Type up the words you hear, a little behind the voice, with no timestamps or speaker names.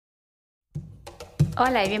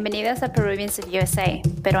Hola y bienvenidos a Peruvians of USA,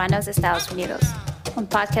 Peruanos de Estados Unidos, un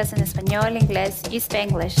podcast en español, inglés y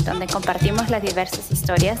Spanglish donde compartimos las diversas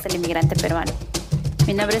historias del inmigrante peruano.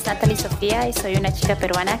 Mi nombre es Natalie Sofía y soy una chica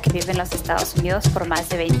peruana que vive en los Estados Unidos por más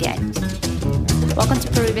de 20 años. Welcome to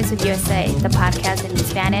Peruvians of USA, the podcast in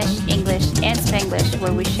Spanish, English, and Spanglish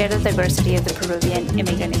where we share the diversity of the Peruvian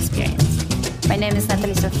immigrant experience. My name is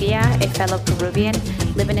Natalie Sofia, a fellow Peruvian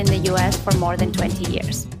living in the US for more than 20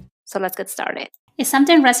 years. So let's get started. If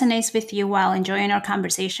something resonates with you while enjoying our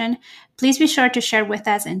conversation, please be sure to share with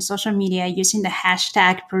us in social media using the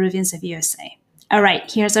hashtag Peruvians of USA. All right,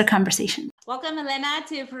 here's our conversation. Welcome, Elena,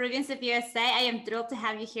 to Peruvians of USA. I am thrilled to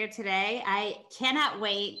have you here today. I cannot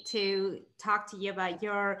wait to talk to you about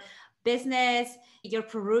your business, your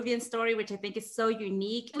Peruvian story, which I think is so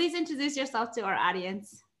unique. Please introduce yourself to our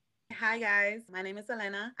audience. Hi guys, my name is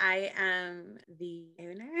Elena. I am the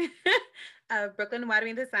owner of Brooklyn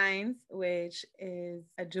Waterme Designs, which is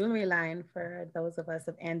a jewelry line for those of us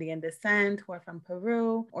of Andean descent who are from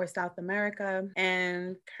Peru or South America,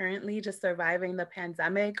 and currently just surviving the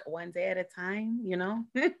pandemic one day at a time, you know?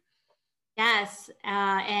 Yes,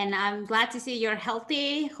 and I'm glad to see you're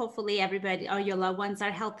healthy. Hopefully everybody or your loved ones are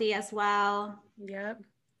healthy as well. Yep.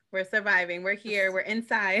 We're surviving. We're here. We're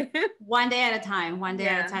inside. One day at a time. One day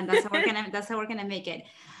at a time. That's how we're gonna make it.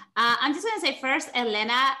 I'm just gonna say first,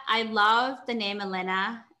 Elena. I love the name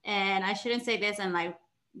Elena, and I shouldn't say this in a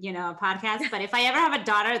podcast, but if I ever have a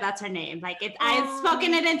daughter, that's her name. Like it, I've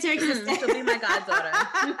spoken it into existence. She'll be my goddaughter.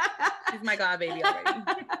 She's my godbaby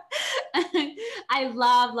already. I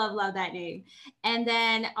love that name. And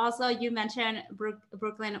then also you mentioned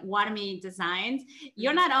Brooklyn Waterme Designs.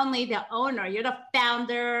 You're not only the owner, you're the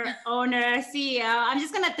founder, owner, CEO. I'm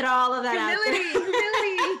just going to throw all of that out there.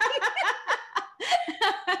 Humility.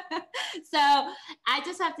 So I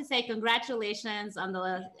just have to say congratulations on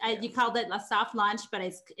you called it a soft launch, but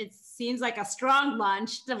it seems like a strong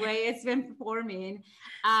launch the way it's been performing.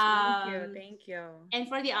 Thank you. And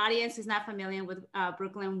for the audience who's not familiar with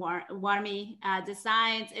Brooklyn Waterme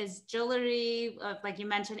Designs, is jewelry, like you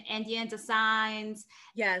mentioned, Indian designs.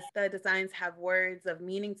 Yes, the designs have words of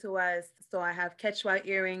meaning to us. So I have Quechua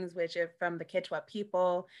earrings, which are from the Quechua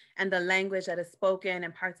people and the language that is spoken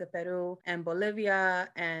in parts of Peru and Bolivia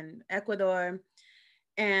and Ecuador.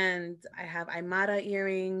 And I have Aymara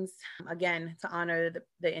earrings, again, to honor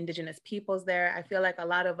the indigenous peoples there. I feel like a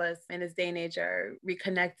lot of us in this day and age are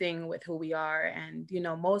reconnecting with who we are. And,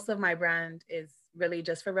 most of my brand is really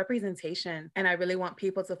just for representation. And I really want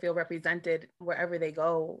people to feel represented wherever they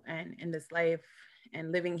go and in this life.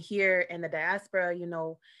 And living here in the diaspora,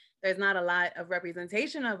 there's not a lot of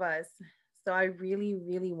representation of us. So I really,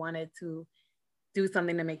 really wanted to do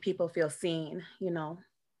something to make people feel seen,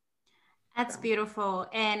 That's beautiful.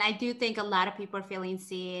 And I do think a lot of people are feeling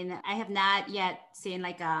seen. I have not yet seen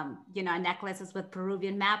necklaces with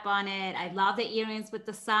Peruvian map on it. I love the earrings with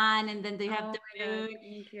the sun and then they have the moon.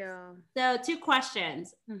 Thank you. So 2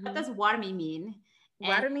 questions. Mm-hmm. What does Waterme mean?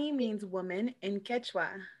 Waterme means woman in Quechua.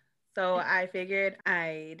 So I figured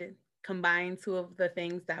I'd combine 2 of the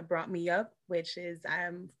things that brought me up, which is I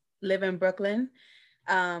live in Brooklyn.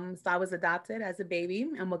 So I was adopted as a baby,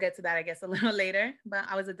 and we'll get to that, I guess, a little later. But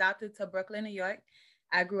I was adopted to Brooklyn, New York.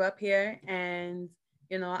 I grew up here, and,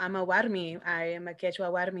 I'm a Waterme. I am a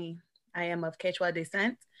Quechua Waterme. I am of Quechua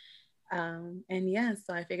descent.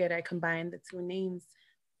 So I figured I'd combine the 2 names.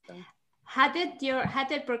 So. How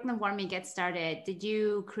did Brooklyn Waterme get started? Did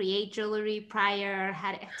you create jewelry prior?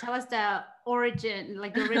 Tell us the origin,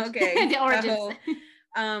 like the origin. Okay. The origins.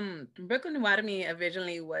 Brooklyn Waterme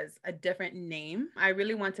originally was a different name. I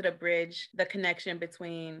really wanted to bridge the connection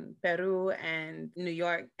between Peru and New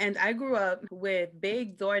York. And I grew up with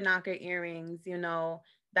big door knocker earrings,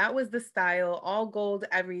 that was the style, all gold,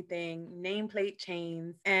 everything, nameplate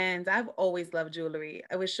chains. And I've always loved jewelry.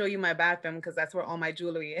 I would show you my bathroom because that's where all my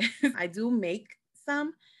jewelry is. I do make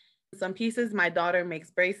some pieces. My daughter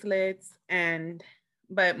makes bracelets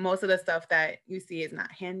but most of the stuff that you see is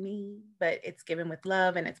not handmade, but it's given with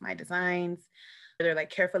love and it's my designs. They're like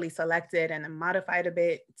carefully selected and modified a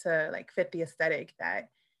bit to like fit the aesthetic that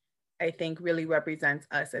I think really represents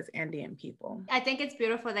us as Andean people. I think it's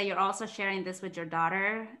beautiful that you're also sharing this with your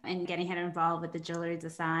daughter and getting her involved with the jewelry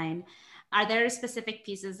design. Are there specific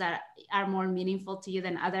pieces that are more meaningful to you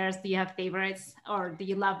than others? Do you have favorites or do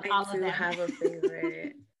you love all of them? I do have a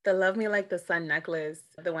favorite. The Love Me Like the Sun necklace,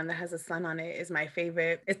 the one that has a sun on it, is my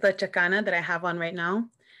favorite. It's the chacana that I have on right now.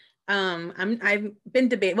 I've been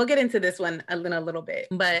debating, we'll get into this one in a little bit,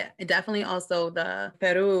 but definitely also the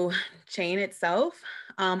Peru chain itself.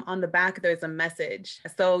 On the back, there's a message.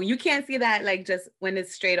 So you can't see that like just when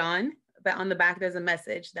it's straight on, but on the back, there's a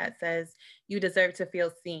message that says, you deserve to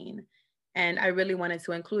feel seen. And I really wanted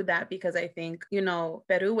to include that because I think, you know,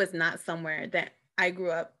 Peru was not somewhere that I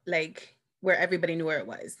grew up, like, where everybody knew where it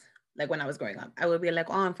was. Like when I was growing up, I would be like,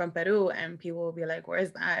 oh, I'm from Peru. And people would be like,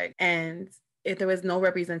 where's that? And if there was no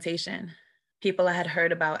representation, people had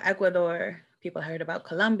heard about Ecuador, people heard about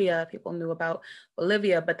Colombia, people knew about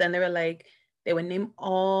Bolivia, but then they were like, they would name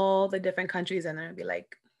all the different countries and then I'd be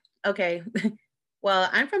like, okay, well,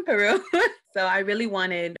 I'm from Peru. So I really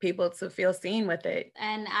wanted people to feel seen with it.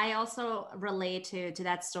 And I also relate to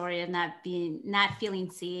that story of not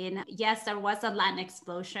feeling seen. Yes, there was a Latin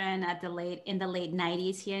explosion in the late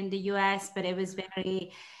 90s here in the US, but it was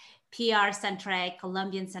very PR centric,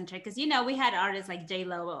 Colombian centric, because, you know, we had artists like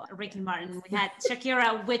J-Lo, Ricky Martin, we had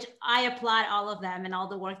Shakira, which I applaud all of them and all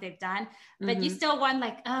the work they've done, but you still want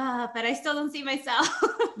like, but I still don't see myself.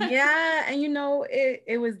 Yeah, and you know,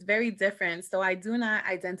 it was very different. So I do not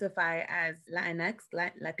identify as Latinx,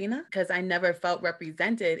 Latina, because I never felt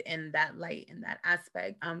represented in that light, in that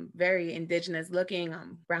aspect. I'm very indigenous looking,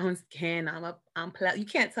 I'm brown skin, you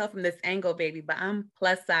can't tell from this angle, baby, but I'm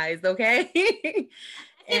plus size, okay?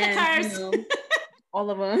 And, you know, all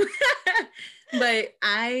of them. But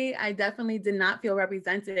I definitely did not feel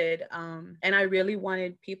represented. And I really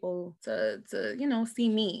wanted people to, you know, see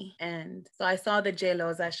me. And so I saw the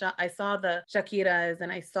J-Los, I saw the Shakiras,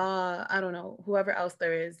 and I saw, I don't know, whoever else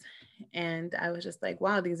there is. And I was just like,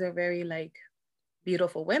 wow, these are very like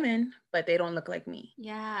beautiful women, but they don't look like me.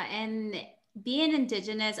 Yeah. And being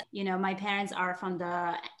indigenous, you know, my parents are from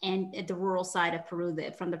the rural side of Peru,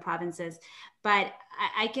 from the provinces, but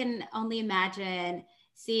I can only imagine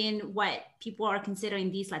seeing what people are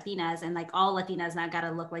considering these Latinas, and like all Latinas now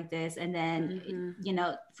gotta look like this, and then you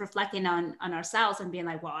know, reflecting on ourselves and being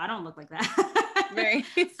like, well, I don't look like that. Right.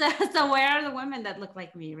 So where are the women that look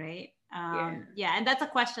like me, right? Yeah, and that's a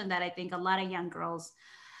question that I think a lot of young girls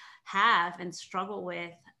have and struggle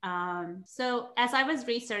with. So as I was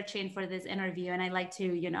researching for this interview, and I like to,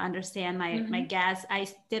 you know, understand my guests, I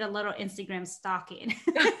did a little Instagram stalking.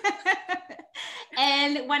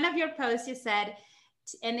 And one of your posts, you said,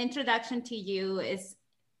 an introduction to you is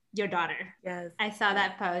your daughter. Yes. I saw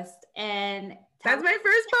that post. And that's my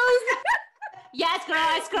first post. Yes, girl,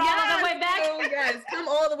 I scrolled all the way back. Oh, yes, come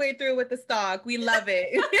all the way through with the stalk. We love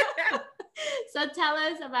it. So tell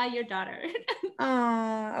us about your daughter.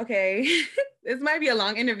 Okay. This might be a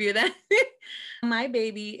long interview then. My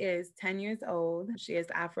baby is 10 years old. She is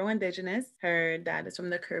Afro-Indigenous. Her dad is from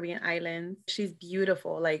the Caribbean islands. She's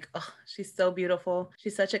beautiful. Like, oh, she's so beautiful.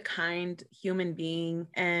 She's such a kind human being,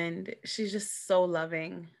 and she's just so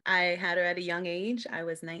loving. I had her at a young age. I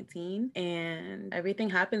was 19, and everything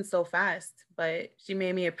happened so fast, but she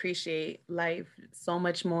made me appreciate life so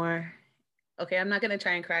much more. Okay, I'm not gonna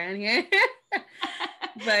try and cry on here.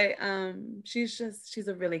 But she's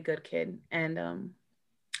a really good kid, and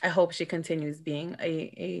I hope she continues being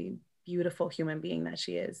a beautiful human being that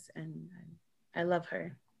she is, and I love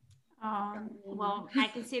her. Oh, well, I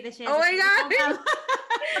can see that she has oh my God.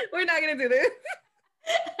 We're not gonna do this.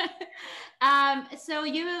 So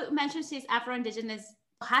you mentioned she's Afro-Indigenous.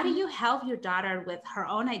 How do you help your daughter with her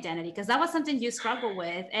own identity? Because that was something you struggle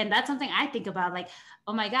with. And that's something I think about, like,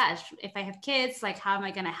 oh my gosh, if I have kids, like, how am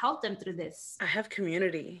I going to help them through this? I have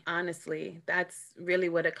community, honestly. That's really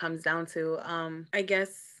what it comes down to. I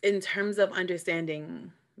guess in terms of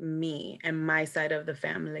understanding me and my side of the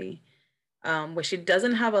family, what she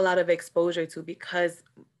doesn't have a lot of exposure to, because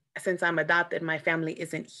since I'm adopted, my family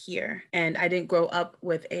isn't here. And I didn't grow up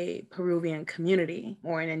with a Peruvian community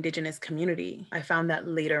or an indigenous community. I found that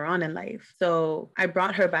later on in life. So I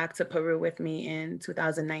brought her back to Peru with me in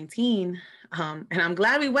 2019. And I'm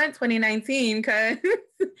glad we went 2019 because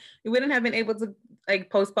we wouldn't have been able to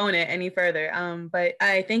like postpone it any further. But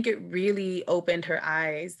I think it really opened her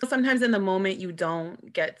eyes. Sometimes in the moment, you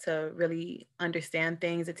don't get to really understand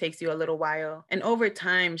things. It takes you a little while. And over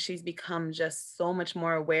time, she's become just so much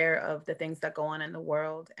more aware of the things that go on in the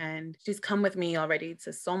world. And she's come with me already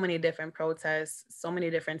to so many different protests, so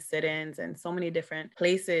many different sit-ins, and so many different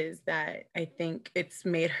places that I think it's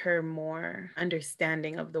made her more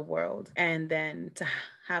understanding of the world. And then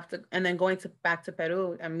going back to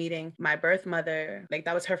Peru and meeting my birth mother, like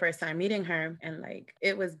that was her first time meeting her, and like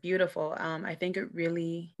it was beautiful. I think it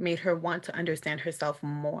really made her want to understand herself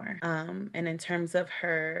more. And in terms of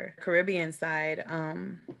her Caribbean side,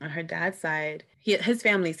 on her dad's side, his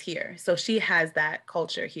family's here, so she has that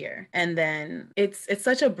culture here. And then it's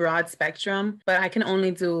such a broad spectrum, but I can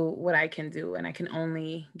only do what I can do, and I can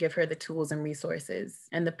only give her the tools and resources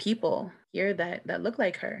and the people here that look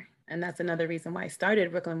like her. And that's another reason why I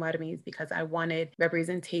started Brooklyn Watermees, because I wanted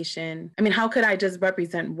representation. I mean, how could I just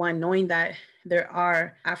represent one, knowing that there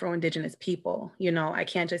are Afro-Indigenous people? You know, I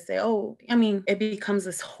can't just say, oh, I mean, it becomes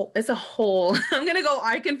this whole, it's a whole, I'm going to go,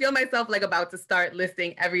 I can feel myself like about to start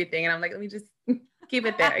listing everything. And I'm like, let me just keep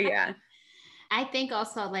it there. Yeah. I think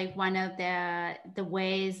also like one of the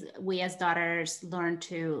ways we as daughters learn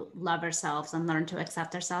to love ourselves and learn to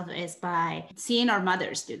accept ourselves is by seeing our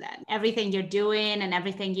mothers do that. Everything you're doing and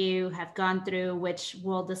everything you have gone through, which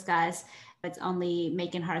we'll discuss, it's only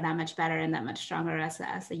making her that much better and that much stronger as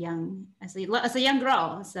a young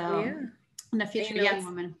girl. So yeah. In a future young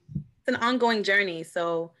woman. It's an ongoing journey.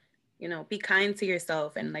 So, you know, be kind to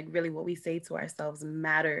yourself, and like really what we say to ourselves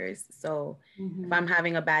matters. So if I'm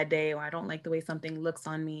having a bad day or I don't like the way something looks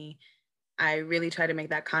on me, I really try to make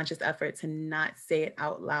that conscious effort to not say it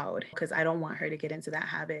out loud, because I don't want her to get into that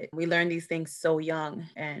habit. We learn these things so young,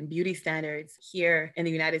 and beauty standards here in the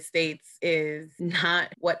United States is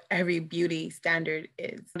not what every beauty standard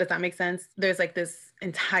is. Does that make sense? There's like this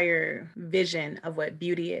entire vision of what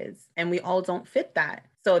beauty is, and we all don't fit that.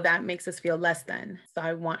 So that makes us feel less than. So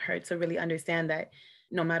I want her to really understand that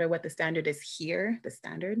no matter what the standard is here, the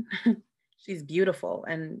standard, she's beautiful.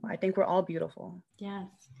 And I think we're all beautiful. Yes.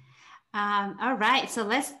 All right. So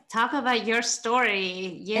let's talk about your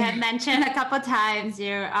story. You had mentioned a couple of times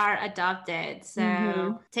you are adopted.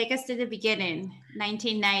 So take us to the beginning,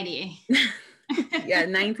 1990. Yeah,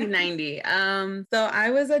 1990. So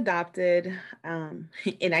I was adopted in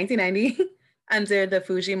 1990. Under the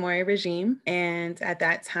Fujimori regime. And at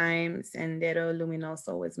that time, Sendero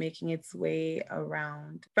Luminoso was making its way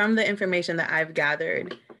around. From the information that I've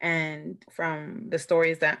gathered and from the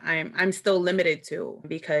stories that I'm still limited to,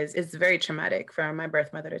 because it's very traumatic for my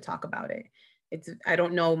birth mother to talk about it. I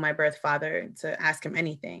don't know my birth father to ask him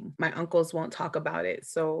anything. My uncles won't talk about it.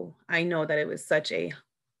 So I know that it was such a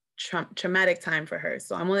traumatic time for her.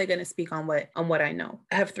 So I'm only going to speak on what I know.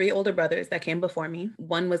 I have 3 older brothers that came before me.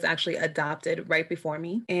 One was actually adopted right before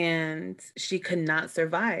me, and she could not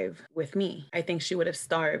survive with me. I think she would have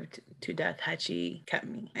starved to death had she kept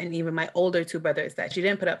me. And even my older 2 brothers that she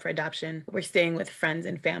didn't put up for adoption were staying with friends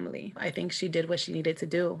and family. I think she did what she needed to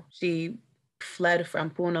do. She fled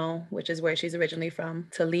from Puno, which is where she's originally from,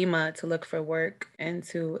 to Lima to look for work and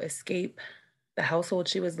to escape the household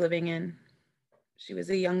she was living in. She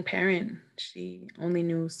was a young parent. She only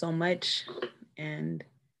knew so much. And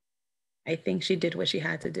I think she did what she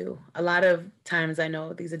had to do. A lot of times I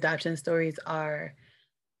know these adoption stories are,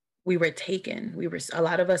 we were taken. A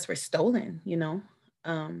lot of us were stolen, you know?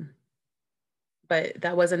 But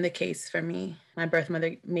that wasn't the case for me. My birth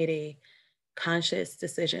mother made a conscious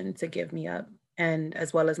decision to give me up, and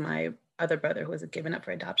as well as my other brother who was given up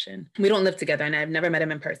for adoption. We don't live together, and I've never met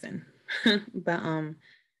him in person. But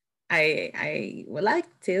I would like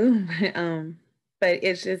to, but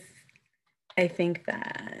it's just, I think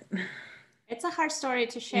that it's a hard story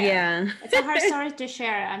to share. Yeah. It's a hard story to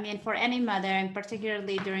share. I mean, for any mother, and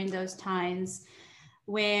particularly during those times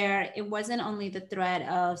where it wasn't only the threat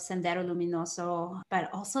of Sendero Luminoso, but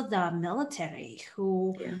also the military,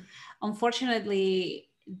 who unfortunately,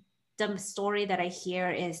 the story that I hear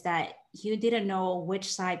is that you didn't know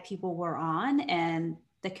which side people were on, and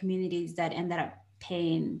the communities that ended up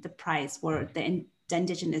paying the price were the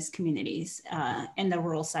indigenous communities in the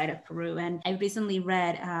rural side of Peru. And I recently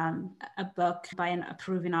read a book by a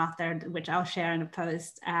Peruvian author, which I'll share in a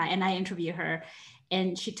post, and I interview her.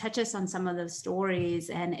 And she touches on some of those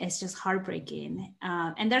stories, and it's just heartbreaking.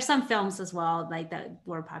 And there's some films as well, like that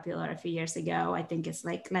were popular a few years ago. I think it's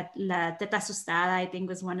like La Teta Asustada, I think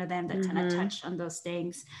was one of them that kind of touched on those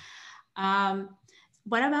things.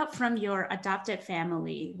 What about from your adopted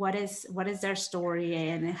family? What is their story,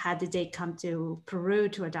 and how did they come to Peru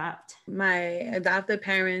to adopt? My adopted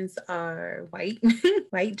parents are white,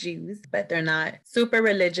 white Jews, but they're not super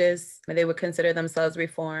religious. They would consider themselves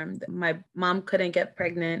reformed. My mom couldn't get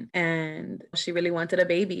pregnant, and she really wanted a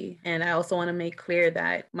baby. And I also want to make clear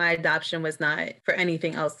that my adoption was not for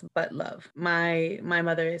anything else but love. My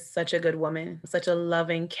mother is such a good woman, such a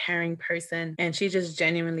loving, caring person, and she just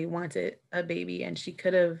genuinely wanted a baby. And she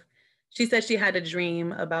said she had a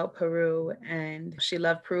dream about Peru, and she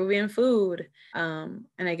loved Peruvian food. And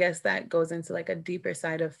I guess that goes into like a deeper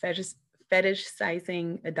side of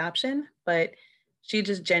fetishizing adoption, but she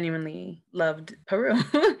just genuinely loved Peru.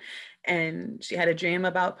 And she had a dream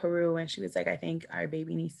about Peru, and she was like, I think our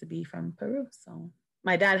baby needs to be from Peru. So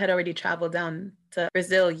my dad had already traveled down to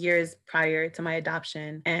Brazil years prior to my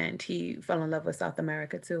adoption, and he fell in love with South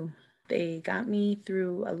America too. They got me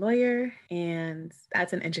through a lawyer, and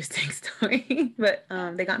that's an interesting story. But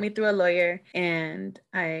they got me through a lawyer, and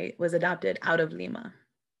I was adopted out of Lima.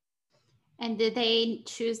 And did they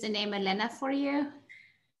choose the name Elena for you?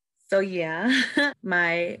 So yeah,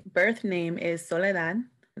 my birth name is Soledad.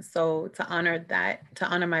 So to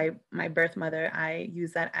honor my birth mother, I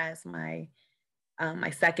use that as my my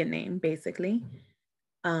second name, basically.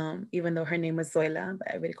 Even though her name was Zoila, but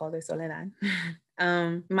everybody called her Soledad.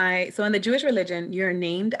 So in the Jewish religion, you're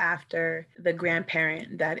named after the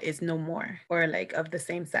grandparent that is no more, or like of the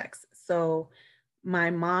same sex. So my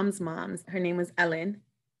mom's, her name was Ellen.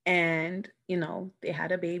 And, you know, they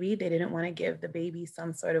had a baby. They didn't want to give the baby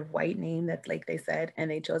some sort of white name that's like they said, and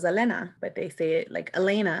they chose Elena, but they say it like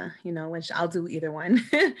Elena, you know, which I'll do either one.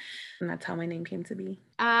 And that's how my name came to be.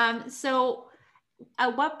 So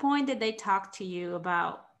at what point did they talk to you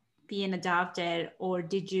about being adopted, or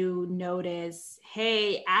did you notice,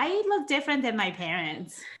 hey, I look different than my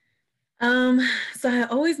parents? So I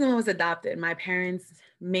always knew I was adopted. My parents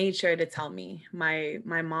made sure to tell me. My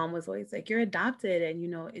mom was always like, you're adopted, and you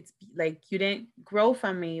know, it's like you didn't grow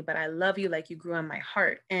from me, but I love you like you grew in my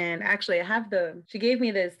heart. And actually she gave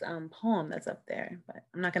me this poem that's up there, but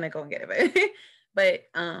I'm not gonna go and get it. But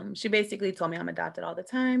she basically told me I'm adopted all the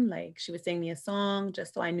time. Like she would sing me a song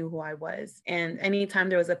just so I knew who I was. And anytime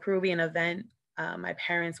there was a Peruvian event, my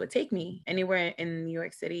parents would take me anywhere in New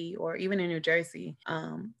York City or even in New Jersey.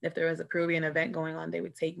 If there was a Peruvian event going on, they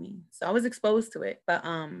would take me. So I was exposed to it. But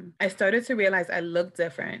I started to realize I looked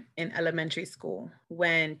different in elementary school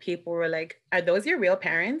when people were like, are those your real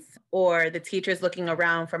parents? Or the teachers looking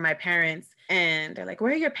around for my parents and they're like,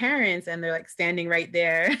 where are your parents? And they're like standing right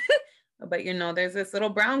there. But, you know, there's this little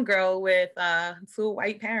brown girl with 2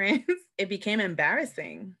 white parents. It became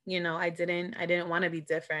embarrassing. You know, I didn't want to be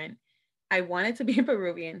different. I wanted to be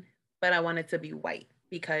Peruvian, but I wanted to be white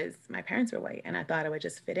because my parents were white and I thought I would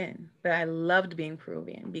just fit in. But I loved being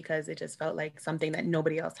Peruvian because it just felt like something that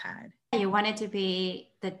nobody else had. You wanted to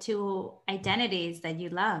be the 2 identities that you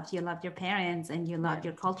loved. You loved your parents and you loved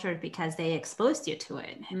your culture because they exposed you to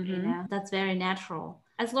it. Mm-hmm. You know, that's very natural.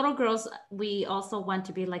 As little girls, we also want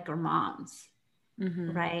to be like our moms,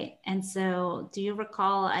 right? And so do you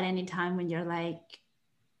recall at any time when you're like,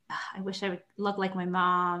 I wish I would look like my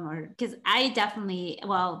mom? Or because I definitely,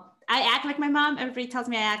 I act like my mom. Everybody tells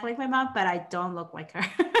me I act like my mom, but I don't look like her.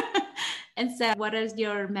 And so what is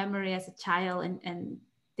your memory as a child and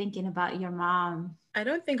thinking about your mom? I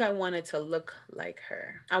don't think I wanted to look like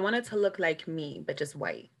her. I wanted to look like me, but just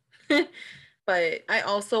white. But I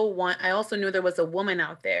also knew there was a woman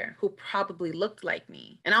out there who probably looked like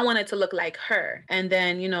me, and I wanted to look like her. And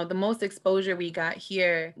then, you know, the most exposure we got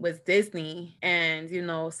here was Disney. And, you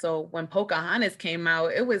know, so when Pocahontas came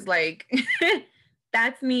out, it was like,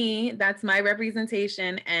 that's me, that's my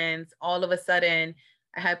representation. And all of a sudden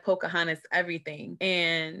I had Pocahontas everything.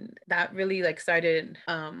 And that really like started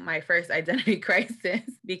my first identity crisis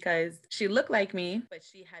because she looked like me, but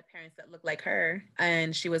she had parents that looked like her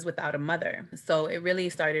and she was without a mother. So it really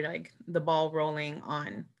started like the ball rolling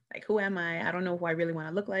on like, who am I? I don't know who I really want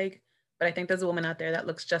to look like, but I think there's a woman out there that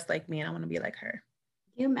looks just like me and I want to be like her.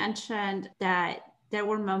 You mentioned that there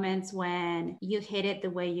were moments when you hated the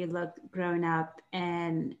way you looked growing up.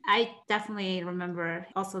 And I definitely remember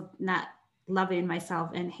also not loving myself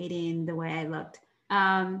and hating the way I looked.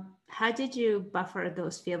 How did you buffer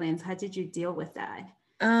those feelings? How did you deal with that?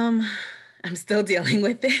 I'm still dealing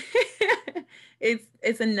with it.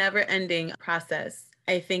 It's a never-ending process.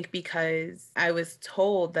 I think because I was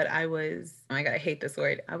told that I was, oh my God, I hate this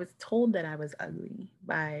word. I was told that I was ugly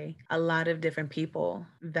by a lot of different people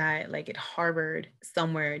that like it harbored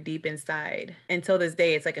somewhere deep inside. Until this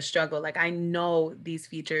day, it's like a struggle. Like I know these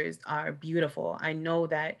features are beautiful. I know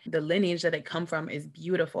that the lineage that I come from is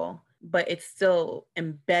beautiful, but it's still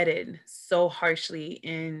embedded so harshly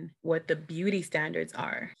in what the beauty standards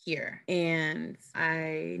are here. And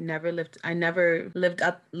I never lived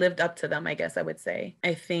up to them, I guess I would say.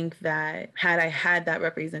 I think that had I had that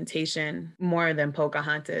representation more than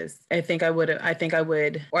Pocahontas, I think I would,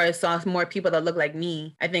 or I saw more people that look like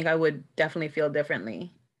me, I think I would definitely feel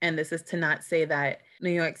differently. And this is to not say that New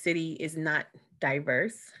York City is not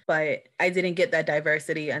diverse, but I didn't get that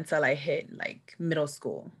diversity until I hit like middle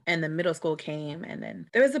school. And then middle school came, and then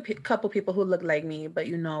there was a couple people who looked like me, but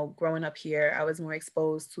you know, growing up here, I was more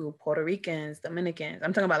exposed to Puerto Ricans, Dominicans.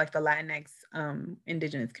 I'm talking about like the Latinx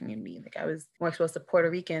indigenous community. Like I was more exposed to Puerto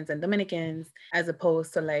Ricans and Dominicans as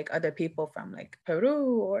opposed to like other people from like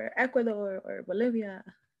Peru or Ecuador or Bolivia.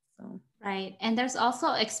 So. Right. And there's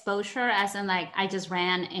also exposure as in like, I just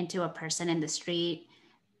ran into a person in the street,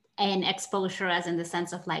 and exposure as in the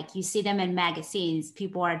sense of like, you see them in magazines,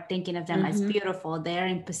 people are thinking of them as beautiful. They're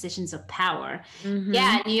in positions of power.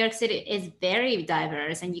 Yeah. New York City is very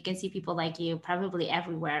diverse and you can see people like you probably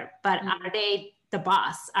everywhere, but are they the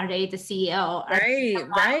boss? Are they the CEO? Are they the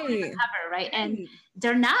cover, right? And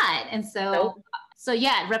they're not. And so, Nope. So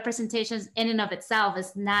yeah, representations in and of itself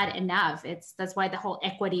is not enough. That's why the whole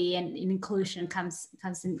equity and inclusion comes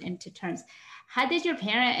into terms. How did your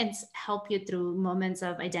parents help you through moments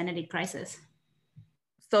of identity crisis?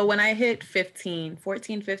 So when I hit 15,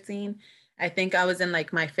 I think I was in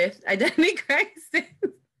like my 5th identity crisis.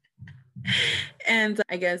 And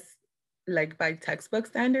I guess like by textbook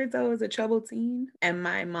standards, I was a troubled teen. And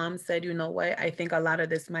my mom said, you know what, I think a lot of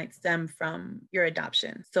this might stem from your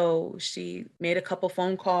adoption. So she made a couple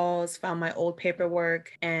phone calls, found my old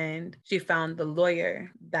paperwork, and she found the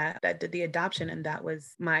lawyer that did the adoption. And that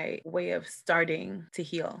was my way of starting to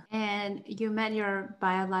heal. And you met your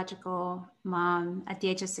biological mom at the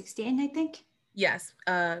age of 16, I think? Yes,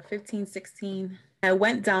 15, 16. I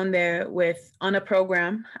went down there on a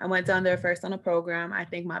program. I went down there first on a program. I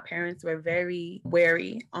think my parents were very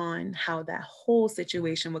wary on how that whole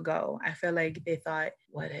situation would go. I feel like they thought,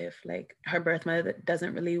 what if like her birth mother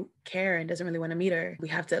doesn't really care and doesn't really want to meet her? We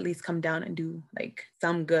have to at least come down and do like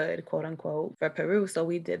some good, quote unquote, for Peru. So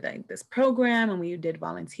we did like this program and we did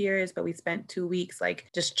volunteers, but we spent 2 weeks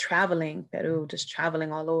like just traveling Peru, just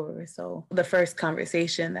traveling all over. So the first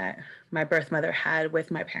conversation that my birth mother had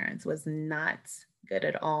with my parents was not good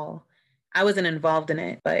at all. I wasn't involved in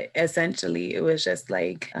it, but essentially it was just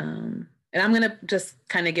like, and I'm going to just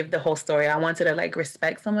kind of give the whole story. I wanted to like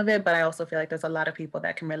respect some of it, but I also feel like there's a lot of people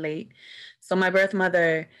that can relate. So my birth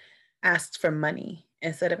mother asked for money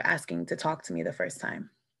instead of asking to talk to me the first time.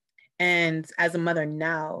 And as a mother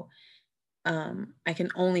now, I can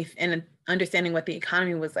only, and understanding what the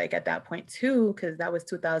economy was like at that point too, because that was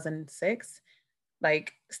 2006,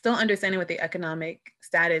 like still understanding what the economic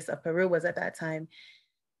status of Peru was at that time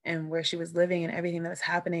and where she was living and everything that was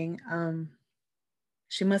happening.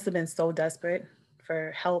 She must have been so desperate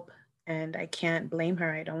for help, and I can't blame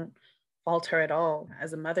her. I don't fault her at all.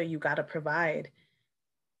 As a mother, you got to provide.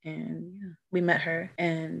 And yeah, we met her,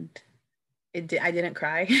 and I didn't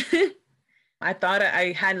cry.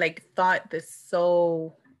 I had thought this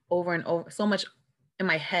so over and over, so much in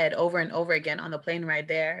my head over and over again on the plane ride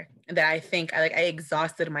there that I think I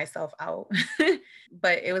exhausted myself out.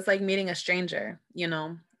 But it was like meeting a stranger, you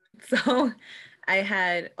know? So I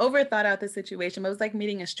had overthought out the situation, but it was like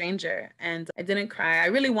meeting a stranger, and I didn't cry. I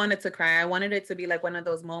really wanted to cry. I wanted it to be like one of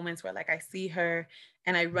those moments where like I see her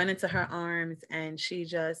and I run into her arms and she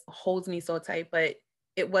just holds me so tight, but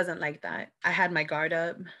it wasn't like that. I had my guard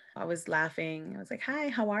up. I was laughing. I was like, hi,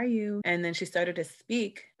 how are you? And then she started to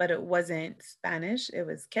speak, but it wasn't Spanish. It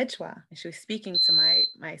was Quechua. And she was speaking to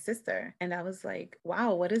my sister. And I was like,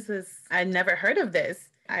 wow, what is this? I'd never heard of this.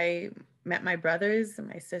 I met my brothers and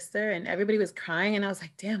my sister and everybody was crying. And I was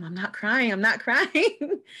like, damn, I'm not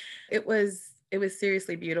crying. It was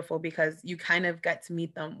seriously beautiful because you kind of get to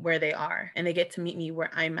meet them where they are and they get to meet me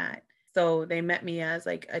where I'm at. So they met me as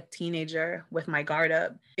like a teenager with my guard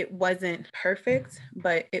up. It wasn't perfect,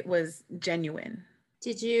 but it was genuine.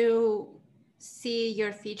 Did you see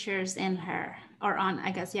your features in her or on,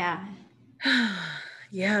 I guess, yeah.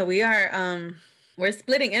 Yeah, we're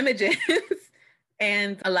splitting images.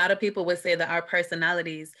 And a lot of people would say that our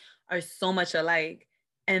personalities are so much alike.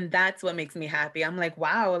 And that's what makes me happy. I'm like,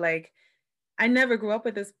 wow, like I never grew up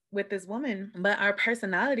with this woman, but our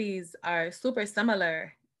personalities are super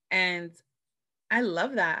similar. And I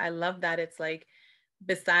love that. I love that it's like,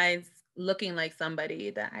 besides looking like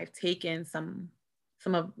somebody, that I've taken some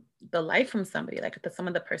of the life from somebody, like some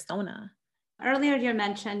of the persona. Earlier, you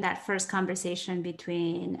mentioned that first conversation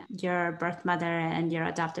between your birth mother and your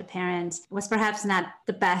adopted parents was perhaps not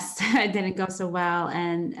the best. It didn't go so well,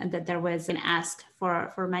 and that there was an ask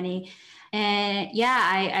for money. And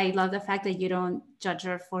yeah, I love the fact that you don't judge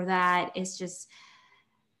her for that. It's just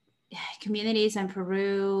communities in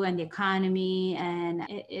Peru and the economy, and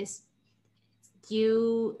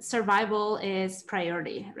survival is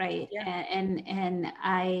priority, right? Yeah. And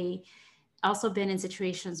I also been in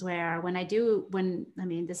situations where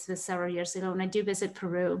this was several years ago, when I do visit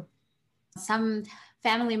Peru, some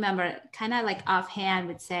family member kind of like offhand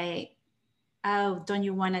would say, oh, don't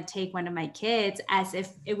you want to take one of my kids? As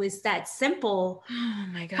if it was that simple. Oh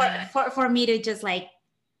my God. For me to just like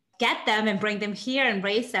get them and bring them here and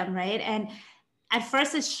raise them, right? And at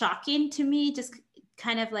first it's shocking to me, just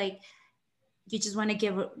kind of like, you just want to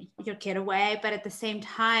give your kid away. But at the same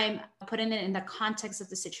time, putting it in the context of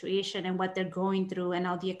the situation and what they're going through and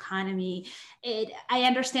all the economy, I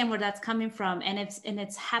understand where that's coming from. And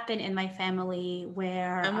it's happened in my family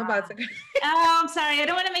where I'm about to. Oh, I'm sorry. I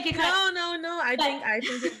don't want to make it cut. No. I think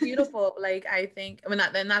it's beautiful. Like, I think, I mean,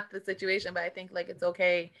 not the situation, but I think like it's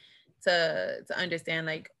okay to understand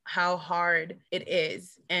like how hard it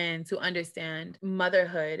is, and to understand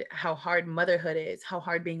motherhood, how hard motherhood is, how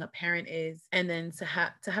hard being a parent is, and then to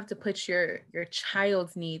have to put your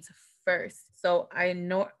child's needs first. So I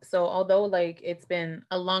know, so although like it's been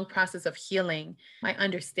a long process of healing, I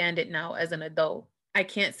understand it now as an adult. I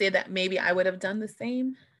can't say that maybe I would have done the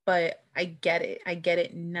same, but I get it. I get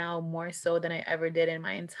it now more so than I ever did in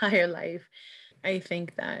my entire life. I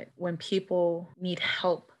think that when people need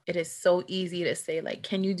help, it is so easy to say like,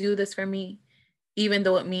 can you do this for me? Even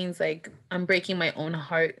though it means like I'm breaking my own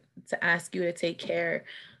heart to ask you to take care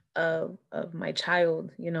of my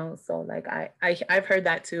child, you know? So like I've heard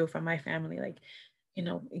that too from my family, like, you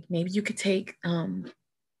know, maybe you could take,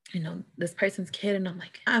 you know, this person's kid. And I'm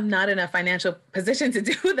like, I'm not in a financial position to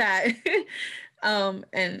do that.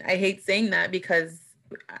 And I hate saying that because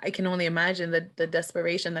I can only imagine the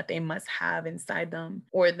desperation that they must have inside them,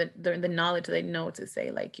 or the knowledge they know to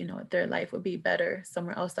say like, you know, their life would be better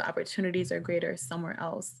somewhere else. The opportunities are greater somewhere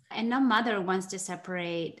else. And no mother wants to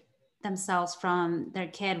separate themselves from their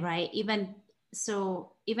kid, right? Even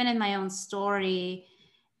in my own story,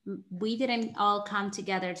 we didn't all come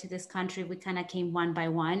together to this country. We kind of came one by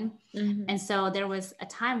one. Mm-hmm. And so there was a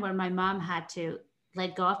time where my mom had to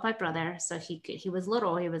let go of my brother. So he was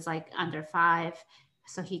little, he was like under 5.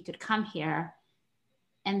 So he could come here.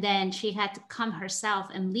 And then she had to come herself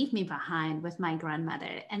and leave me behind with my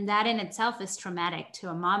grandmother. And that in itself is traumatic to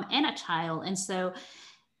a mom and a child. And so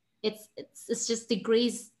it's just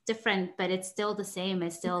degrees different, but it's still the same.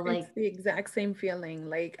 It's still like it's the exact same feeling.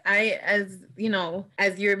 Like as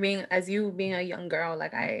you being a young girl,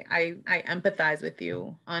 like I empathize with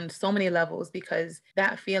you on so many levels, because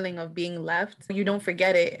that feeling of being left, you don't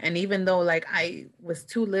forget it. And even though like I was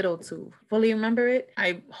too little to fully remember it,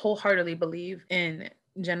 I wholeheartedly believe in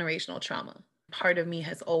generational trauma. Part of me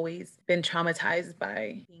has always been traumatized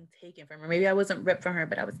by being taken from her. Maybe I wasn't ripped from her,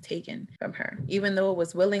 but I was taken from her. Even though it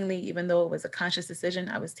was willingly, even though it was a conscious decision,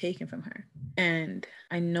 I was taken from her. And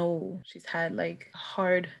I know she's had like a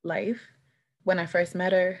hard life. When I first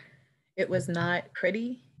met her, it was not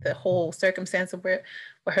pretty, the whole circumstance of where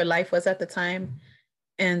her life was at the time.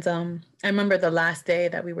 And I remember the last day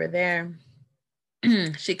that we were there,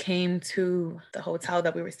 she came to the hotel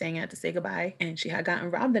that we were staying at to say goodbye, and she had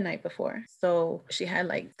gotten robbed the night before. So she had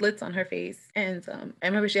like slits on her face. And I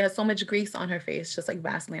remember she had so much grease on her face, just like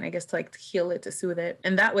Vaseline, I guess, to like heal it, to soothe it.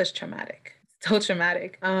 And that was traumatic. So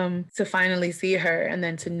traumatic, to finally see her and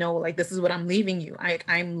then to know like, this is what I'm leaving you.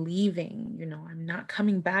 I'm leaving, you know, I'm not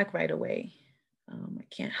coming back right away. I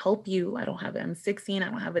can't help you. I'm 16. I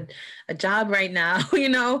don't have a job right now, you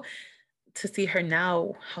know. To see her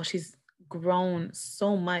now, how she's grown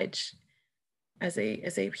so much as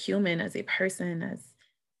a human, as a person,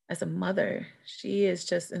 as a mother. She is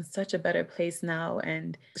just in such a better place now,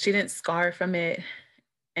 and she didn't scar from it.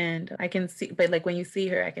 And I can see, but like when you see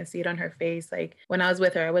her, I can see it on her face. Like when I was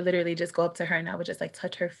with her, I would literally just go up to her and I would just like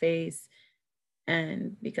touch her face.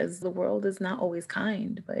 And because the world is not always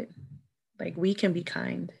kind, but like we can be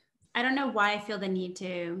kind. I don't know why I feel the need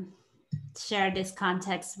to share this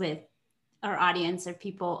context with our audience or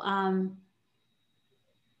people.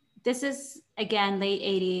 This is, again, late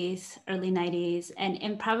 80s, early 90s,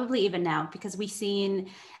 and probably even now, because we've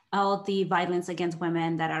seen all the violence against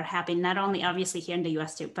women that are happening, not only obviously here in the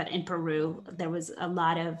US too, but in Peru. There was a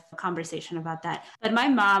lot of conversation about that. But my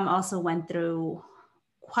mom also went through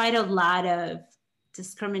quite a lot of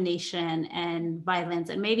discrimination and violence.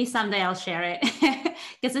 And maybe someday I'll share it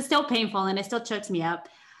because it's still painful and it still chokes me up.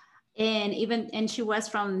 And she was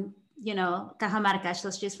from, you know, Cajamarca,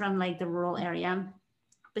 so she's from like the rural area,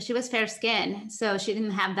 but she was fair skinned. So she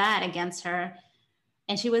didn't have that against her.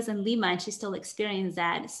 And she was in Lima and she still experienced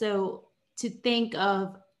that. So to think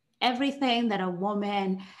of everything that a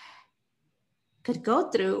woman could go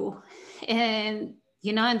through, and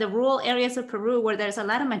you know, in the rural areas of Peru where there's a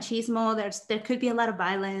lot of machismo, there could be a lot of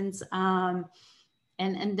violence, and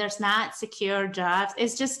there's not secure jobs.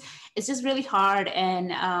 It's just really hard.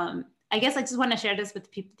 And I guess I just want to share this with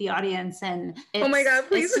the audience. And oh my God,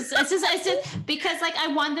 please. It's just because like I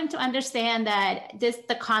want them to understand that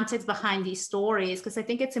the context behind these stories, because I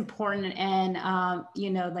think it's important. And you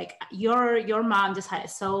know, like your mom just had it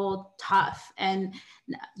so tough, and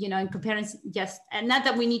you know, in comparison, just, and not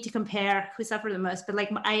that we need to compare who suffered the most, but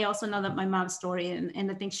like I also know that my mom's story and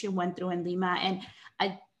the things she went through in Lima, and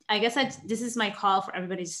I guess this is my call for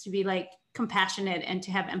everybody, just to be like compassionate and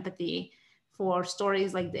to have empathy for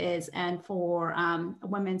stories like this, and for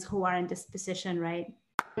women who are in this position, right?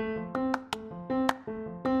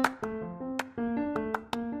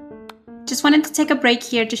 Just wanted to take a break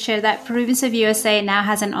here to share that Peruvians of USA now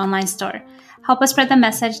has an online store. Help us spread the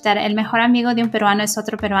message that el mejor amigo de un peruano es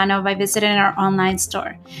otro peruano by visiting our online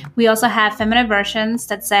store. We also have feminine versions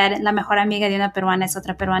that said la mejor amiga de una peruana es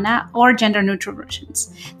otra peruana, or gender neutral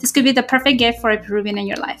versions. This could be the perfect gift for a Peruvian in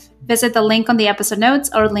your life. Visit the link on the episode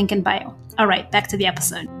notes or link in bio. All right, back to the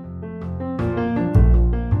episode.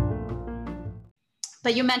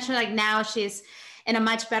 But you mentioned like now she's in a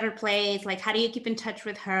much better place. Like, how do you keep in touch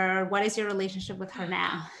with her? What is your relationship with her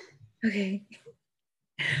now? Okay.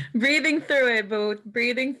 Breathing through it, boo.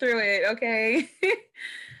 Breathing through it. Okay.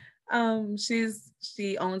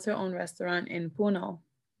 She owns her own restaurant in Puno.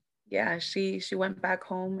 Yeah, she went back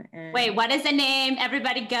home and wait, what is the name?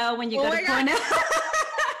 Everybody go when you go to Puno.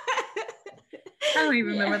 I don't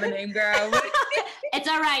even remember the name, girl. It's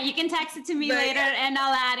all right. You can text it to me later and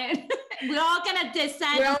I'll add it. We're all gonna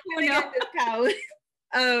descend. We're all gonna get this couch.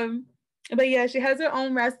 But yeah, she has her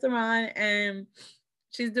own restaurant and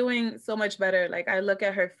she's doing so much better. Like, I look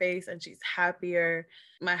at her face and she's happier.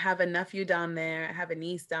 I have a nephew down there. I have a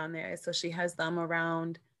niece down there. So she has them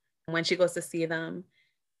around when she goes to see them.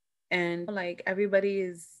 And like, everybody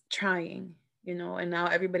is trying, you know, and now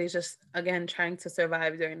everybody's just, again, trying to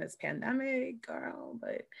survive during this pandemic, girl.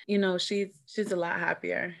 But, you know, she's a lot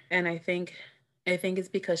happier. And I think it's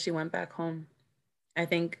because she went back home. I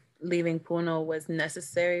think leaving Puno was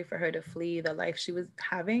necessary for her to flee the life she was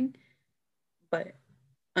having. But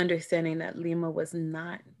understanding that Lima was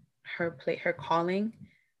not her calling,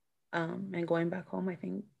 and going back home, I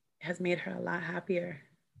think has made her a lot happier.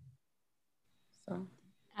 So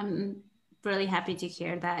I'm really happy to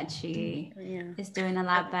hear that she is doing a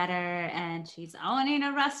lot better and she's owning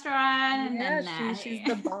a restaurant. Yeah, and she's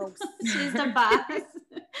the boss. She's the boss.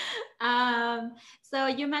 So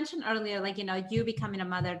you mentioned earlier, like, you know, you becoming a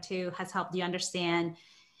mother too has helped you understand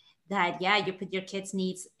that, yeah, you put your kids'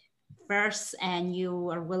 needs first and you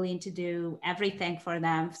are willing to do everything for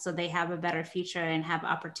them so they have a better future and have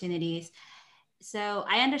opportunities. So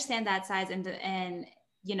I understand that side, and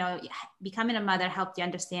you know, becoming a mother helped you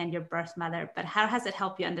understand your birth mother, but how has it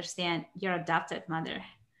helped you understand your adopted mother?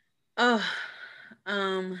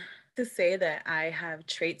 To say that I have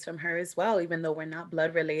traits from her as well, even though we're not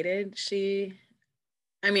blood related. This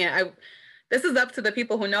is up to the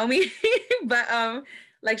people who know me, but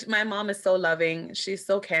like, my mom is so loving. She's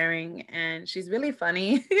so caring and she's really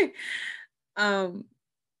funny. And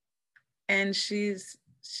she's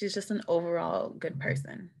just an overall good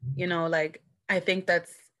person. You know, like, I think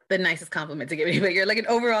that's the nicest compliment to give anybody. You're like an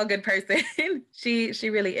overall good person. She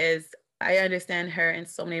really is. I understand her in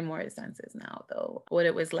so many more senses now, though. What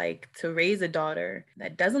it was like to raise a daughter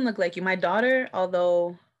that doesn't look like you. My daughter,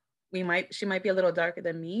 although she might be a little darker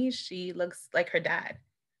than me, she looks like her dad.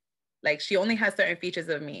 Like, she only has certain features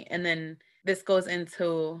of me. And then this goes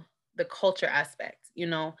into the culture aspect, you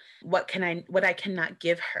know, what I cannot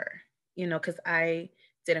give her, you know, because I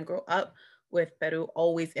didn't grow up with Peru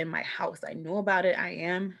always in my house. I knew about it,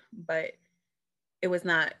 but it was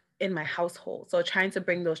not in my household. So trying to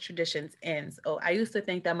bring those traditions in. So I used to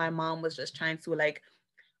think that my mom was just trying to like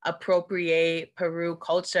appropriate Peru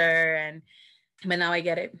culture, but now I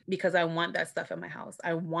get it, because I want that stuff in my house.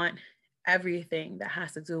 I want everything that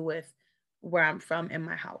has to do with where I'm from in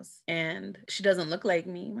my house. And she doesn't look like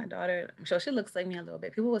me, my daughter. I'm sure she looks like me a little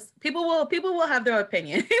bit. People will have their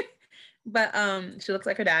opinion, but she looks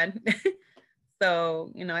like her dad.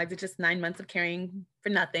 So, you know, I did just 9 months of caring for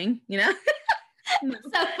nothing, you know.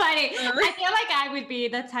 So funny. I feel like I would be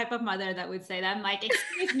the type of mother that would say that. I'm like,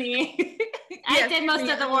 excuse me, I did most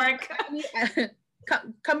of the work.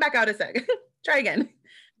 Come back out a sec. Try again.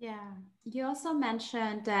 Yeah. You also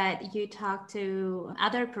mentioned that you talked to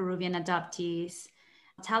other Peruvian adoptees.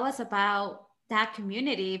 Tell us about that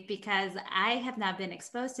community, because I have not been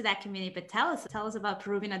exposed to that community, but tell us about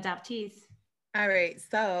Peruvian adoptees. All right.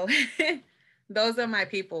 So those are my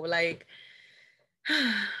people. Like,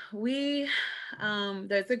 there's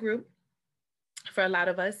a group for a lot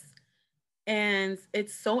of us, and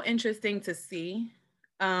it's so interesting to see.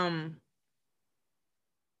 I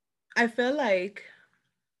feel like,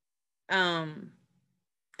 and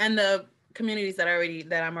the communities that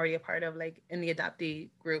I'm already a part of, like in the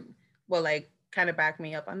adoptee group, will like kind of back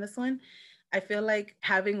me up on this one. I feel like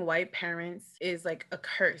having white parents is like a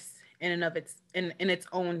curse in its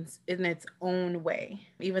own way.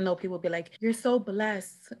 Even though people be like, you're so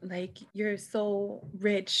blessed, like you're so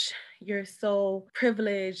rich, you're so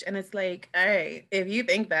privileged. And it's like, all right, if you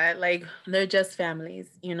think that, like, they're just families,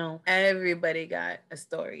 you know, everybody got a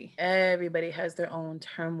story. Everybody has their own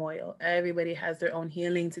turmoil. Everybody has their own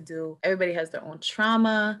healing to do. Everybody has their own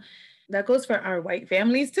trauma. That goes for our white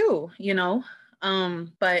families too, you know.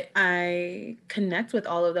 But I connect with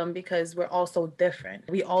all of them because we're all so different.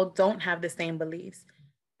 We all don't have the same beliefs,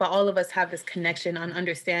 but all of us have this connection on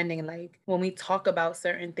understanding, like when we talk about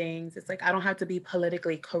certain things, it's like I don't have to be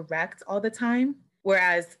politically correct all the time.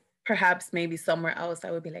 Whereas perhaps maybe somewhere else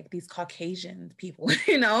I would be like these Caucasian people,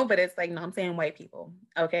 but it's like, no, I'm saying white people,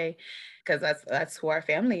 okay? Because that's who our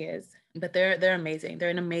family is. But they're amazing. They're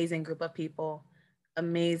an amazing group of people.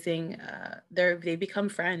 Amazing. They become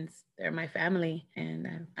friends. They're my family,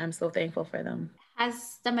 and I'm so thankful for them.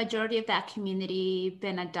 Has the majority of that community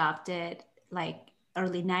been adopted like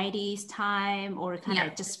early 90s time, or kind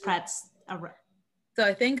of just spreads around? So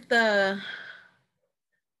I think there's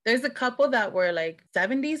a couple that were like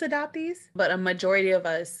 70s adoptees, but a majority of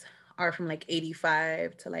us are from like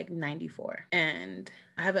 85 to like 94. And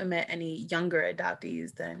I haven't met any younger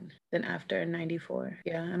adoptees than after 94.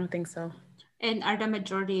 Yeah, I don't think so. And are the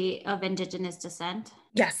majority of Indigenous descent?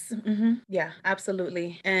 Yes. Mm-hmm. Yeah,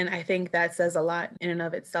 absolutely. And I think that says a lot in and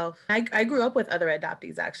of itself. I grew up with other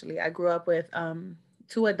adoptees, actually. I grew up with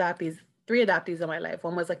three adoptees in my life.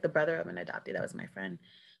 One was like the brother of an adoptee. That was my friend.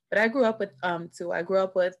 But I grew up with two. I grew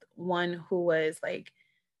up with one who was like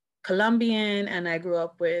Colombian, and I grew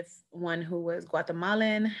up with one who was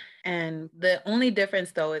Guatemalan. And the only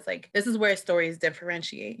difference though is like, this is where stories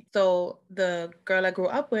differentiate. So the girl I grew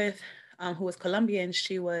up with, who was Colombian,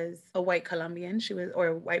 she was a white Colombian. She was,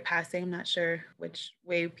 or white passing, I'm not sure which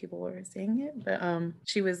way people were saying it, but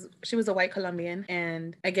she was a white Colombian,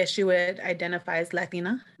 and I guess she would identify as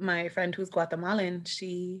Latina. My friend who's Guatemalan,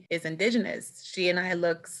 she is Indigenous. She and I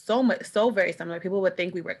look so very similar. People would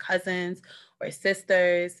think we were cousins or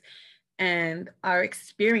sisters, and our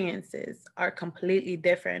experiences are completely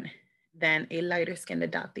different than a lighter skinned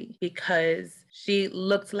adoptee, because she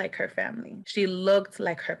looked like her family. She looked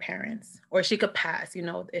like her parents, or she could pass,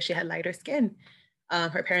 if she had lighter skin.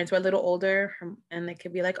 Her parents were a little older, and they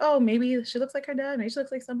could be like, oh, maybe she looks like her dad, maybe she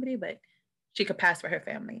looks like somebody, but she could pass for her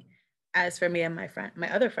family. As for me and my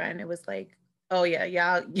other friend, it was like, oh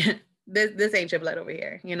yeah, this ain't your blood over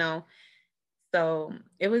here, So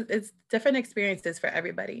it's different experiences for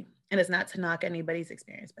everybody. And it's not to knock anybody's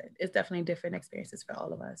experience, but it's definitely different experiences for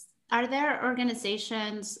all of us. Are there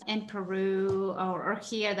organizations in Peru or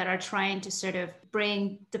here that are trying to sort of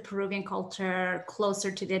bring the Peruvian culture closer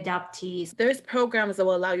to the adoptees? There's programs that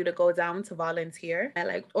will allow you to go down to volunteer at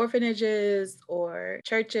like orphanages or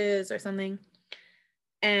churches or something.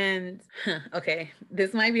 And okay,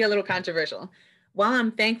 this might be a little controversial. While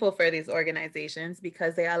I'm thankful for these organizations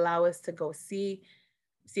because they allow us to go see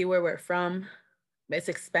where we're from, it's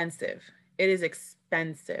expensive. It is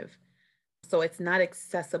expensive. So it's not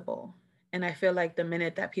accessible. And I feel like the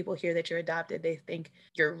minute that people hear that you're adopted, they think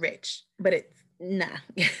you're rich, but it's nah.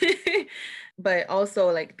 But also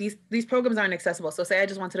like these programs aren't accessible. So say I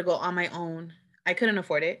just wanted to go on my own, I couldn't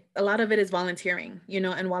afford it. A lot of it is volunteering,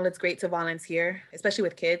 and while it's great to volunteer, especially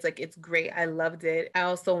with kids, like it's great. I loved it. I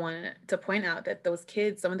also wanted to point out that those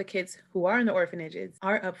kids, some of the kids who are in the orphanages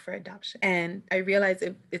are up for adoption. And I realized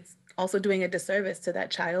it's also doing a disservice to that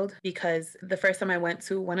child, because the first time I went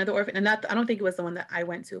to one of the orphanages, and I don't think it was the one that I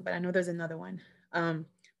went to, but I know there's another one.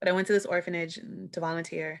 But I went to this orphanage to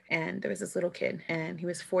volunteer, and there was this little kid, and he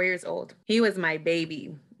was 4 years old. He was my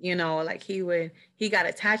baby, like he got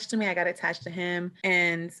attached to me, I got attached to him,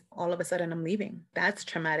 and all of a sudden I'm leaving. That's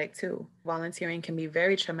traumatic too. Volunteering can be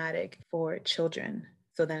very traumatic for children.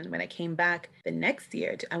 So then when I came back the next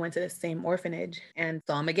year, I went to the same orphanage and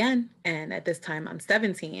saw him again. And at this time I'm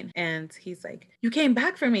 17, and he's like, you came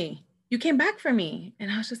back for me. You came back for me.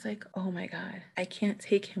 And I was just like, oh my God, I can't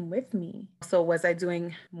take him with me. So was I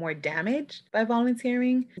doing more damage by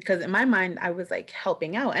volunteering? Because in my mind, I was like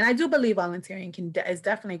helping out. And I do believe volunteering is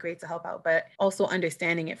definitely great to help out, but also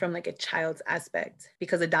understanding it from like a child's aspect,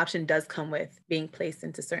 because adoption does come with being placed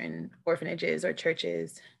into certain orphanages or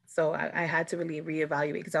churches. So I had to really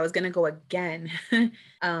reevaluate, because I was going to go again in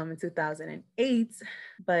 2008,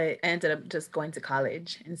 but I ended up just going to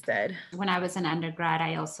college instead. When I was an undergrad,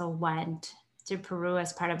 I also went to Peru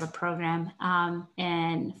as part of a program.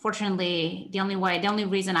 And fortunately, the only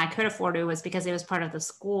reason I could afford it was because it was part of the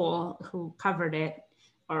school who covered it.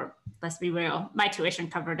 Or let's be real, my tuition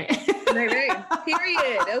covered it. Right.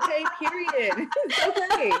 Period. Okay, period.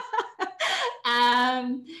 Okay.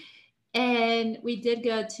 And we did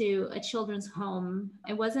go to a children's home.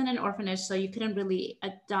 It wasn't an orphanage, so you couldn't really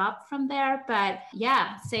adopt from there. But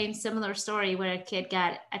yeah, similar story where a kid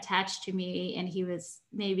got attached to me, and he was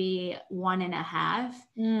maybe 1.5.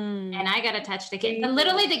 And I got attached to the kid. And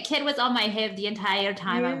literally the kid was on my hip the entire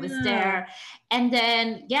time I was there. And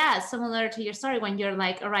then, yeah, similar to your story, when you're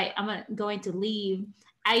like, all right, I'm going to leave.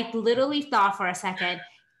 I literally thought for a second,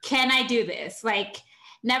 can I do this? Like,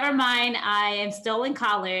 never mind, I am still in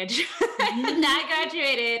college, not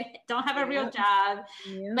graduated, don't have a real job,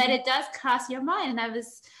 but it does cross your mind.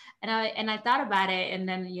 And I thought about it, and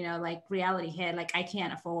then, you know, like reality hit, like I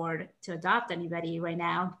can't afford to adopt anybody right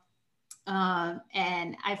now.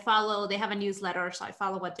 And they have a newsletter, so I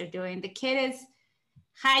follow what they're doing. The kid is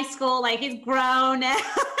high school, like he's grown.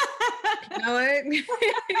 You know what?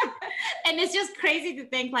 And it's just crazy to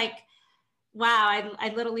think like, wow, I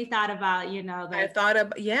literally thought about, you know, like,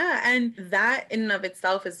 and that in and of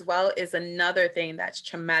itself as well is another thing that's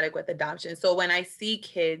traumatic with adoption. So when I see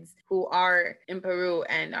kids who are in Peru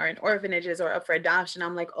and are in orphanages or up for adoption,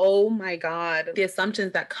 I'm like, oh my God, the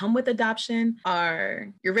assumptions that come with adoption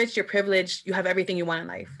are you're rich, you're privileged, you have everything you want in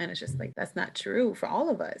life. And it's just like, that's not true for all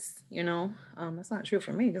of us, you know? That's not true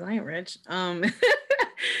for me because I ain't rich.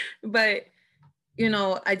 But, you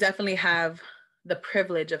know, I definitely have the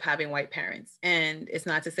privilege of having white parents. And it's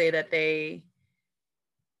not to say that they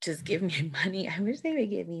just give me money. I wish they would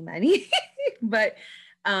give me money. But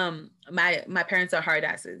my parents are hard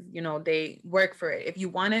asses. You know, they work for it. If you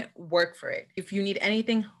want it, work for it. If you need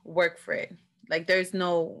anything, work for it. Like there's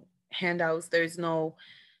no handouts. There's no,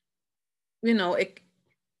 you know, it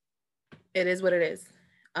is what it is.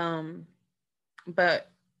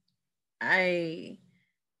 But I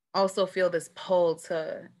also feel this pull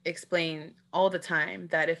to explain all the time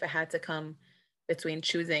that if it had to come between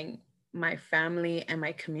choosing my family and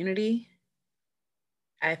my community,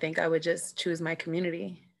 I think I would just choose my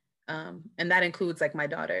community. And that includes like my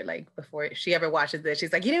daughter, like before she ever watches this,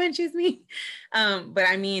 she's like, you didn't even choose me. But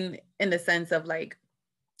I mean, in the sense of like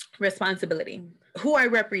responsibility, who I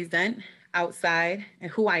represent outside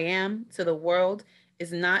and who I am to the world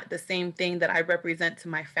is not the same thing that I represent to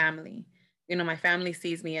my family. You know, my family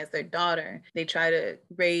sees me as their daughter. They try to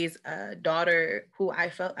raise a daughter who I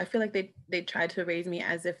feel like they tried to raise me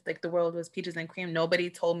as if like the world was peaches and cream. Nobody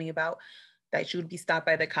told me about that you would be stopped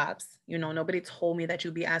by the cops. You know, nobody told me that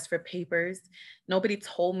you'd be asked for papers. Nobody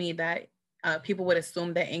told me that people would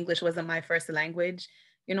assume that English wasn't my first language.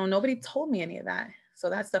 You know, nobody told me any of that. So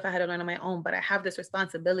that stuff I had to learn on my own, but I have this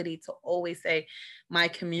responsibility to always say my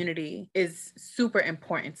community is super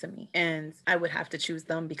important to me and I would have to choose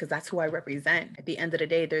them because that's who I represent. At the end of the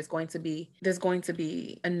day, there's going to be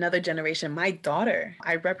another generation. My daughter,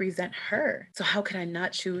 I represent her. So how could I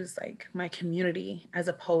not choose like my community as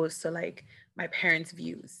opposed to like my parents'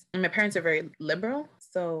 views? And my parents are very liberal.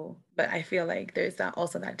 So, but I feel like there's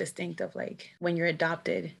also that distinct of like when you're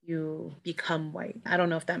adopted, you become white. I don't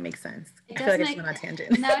know if that makes sense. I feel like it's on a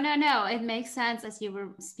tangent. No. It makes sense. As you were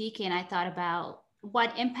speaking, I thought about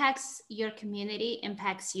what impacts your community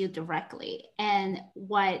impacts you directly, and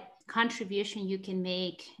what contribution you can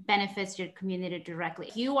make benefits your community directly.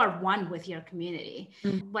 You are one with your community.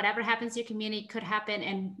 Mm-hmm. Whatever happens to your community could happen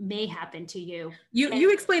and may happen to you.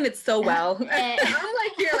 You explained it so well. I'm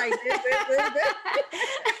like, you're like this.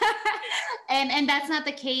 And that's not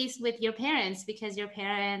the case with your parents because your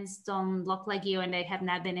parents don't look like you and they have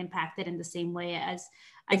not been impacted in the same way as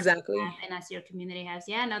exactly and as your community has.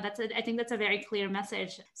 Yeah, no, I think that's a very clear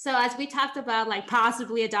message. So as we talked about like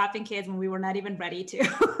possibly adopting kids when we were not even ready to,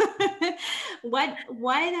 what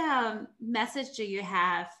message do you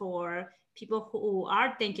have for people who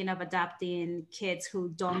are thinking of adopting kids who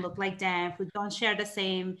don't look like them, who don't share the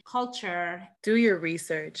same culture? Do your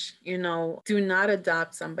research. You know, do not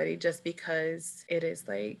adopt somebody just because it is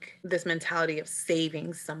like this mentality of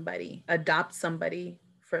saving somebody. Adopt somebody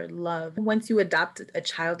for love. Once you adopt a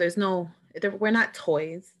child, we're not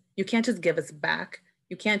toys. You can't just give us back.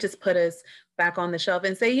 You can't just put us back on the shelf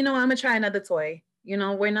and say, you know, I'm gonna try another toy. You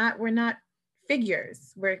know, we're not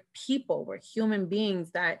figures. We're people. We're human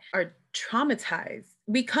beings that are traumatized.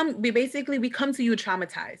 We come to you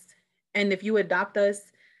traumatized. And if you adopt us,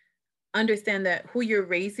 understand that who you're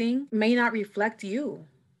raising may not reflect you.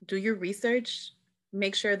 Do your research.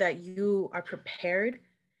 Make sure that you are prepared.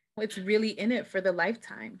 It's really in it for the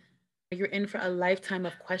lifetime. You're in for a lifetime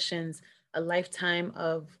of questions, a lifetime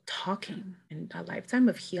of talking, and a lifetime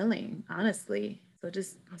of healing, honestly. So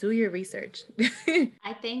just do your research.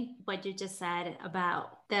 I think what you just said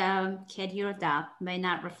about the kid you adopt may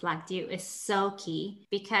not reflect you is so key,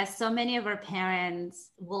 because so many of our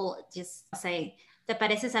parents will just say, te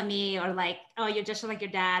pareces a mí, or like, oh, you're just like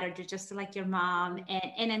your dad, or you're just like your mom.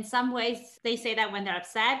 And in some ways they say that when they're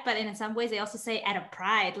upset, but in some ways they also say out of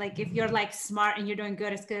pride. Like if you're like smart and you're doing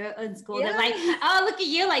good in school, they're like, oh, look at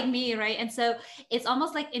you, like me, right? And so it's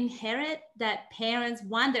almost like inherent that parents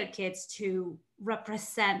want their kids to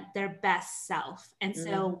represent their best self. And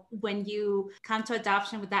so when you come to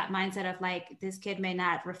adoption with that mindset of like, this kid may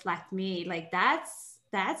not reflect me, like that's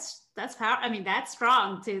That's power. I mean, that's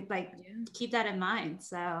strong to like keep that in mind.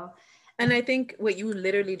 So, and I think what you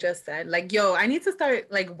literally just said, like, yo, I need to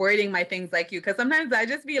start like wording my things like you, because sometimes I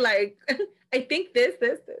just be like, I think this,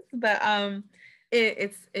 but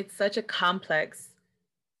it's such a complex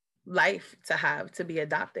life to have, to be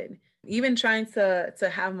adopted. Even trying to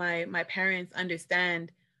have my parents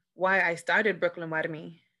understand why I started Brooklyn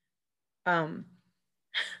Warmi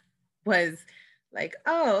was like,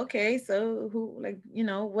 oh, okay, so who, like, you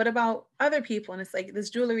know, what about other people? And it's like, this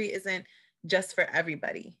jewelry isn't just for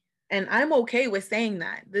everybody. And I'm okay with saying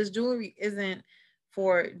that. This jewelry isn't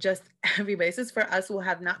for just everybody. This is for us who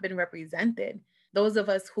have not been represented. Those of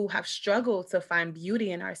us who have struggled to find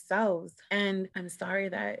beauty in ourselves. And I'm sorry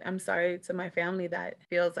to my family that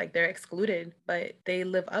feels like they're excluded, but they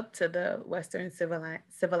live up to the Western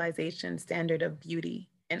civilization standard of beauty.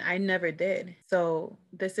 And I never did. So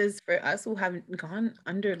this is for us who have gone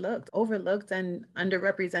overlooked, and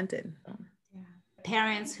underrepresented.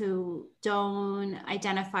 Parents who don't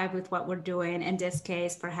identify with what we're doing, in this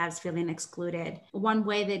case, perhaps feeling excluded. One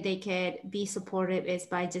way that they could be supportive is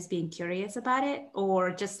by just being curious about it,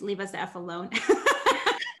 or just leave us the F alone.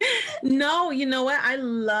 No, you know what? I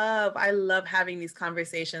love having these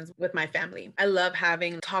conversations with my family. I love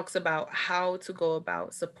having talks about how to go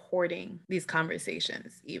about supporting these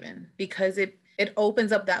conversations, even because it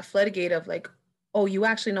opens up that floodgate of like, oh, you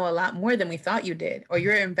actually know a lot more than we thought you did, or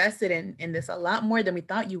you're invested in this a lot more than we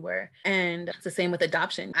thought you were. And it's the same with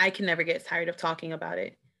adoption. I can never get tired of talking about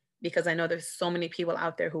it, because I know there's so many people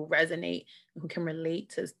out there who resonate, who can relate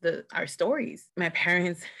to our stories. My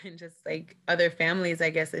parents and just like other families, I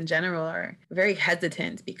guess, in general, are very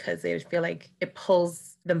hesitant because they feel like it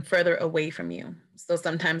pulls them further away from you. So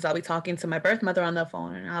sometimes I'll be talking to my birth mother on the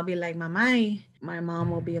phone and I'll be like, Mama, my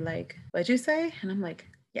mom will be like, what'd you say? And I'm like,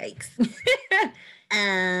 yikes.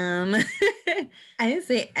 I didn't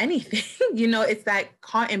say anything. You know, it's that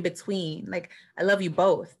caught in between. Like, I love you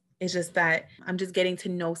both. It's just that I'm just getting to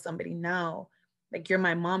know somebody now. Like, you're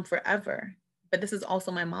my mom forever, but this is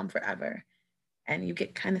also my mom forever. And you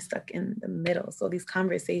get kind of stuck in the middle. So these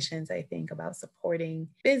conversations, I think, about supporting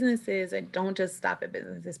businesses, and don't just stop at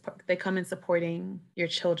businesses, they come in supporting your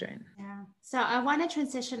children. Yeah. So I want to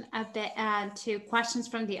transition a bit to questions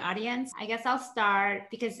from the audience. I guess I'll start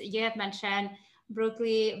because you have mentioned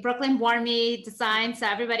Brooklyn Warmi design. So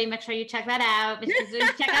everybody make sure you check that out.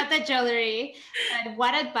 Check out the jewelry. And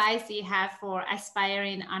what advice do you have for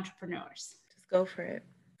aspiring entrepreneurs? Just go for it.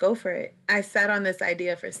 Go for it. I sat on this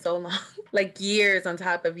idea for so long, like years on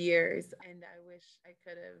top of years. And I wish I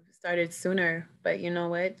could have started sooner, but you know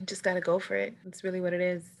what? You just got to go for it. That's really what it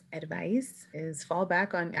is. Advice is fall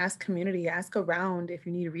back on, ask community, ask around if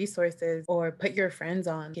you need resources, or put your friends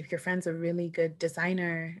on. If your friend's a really good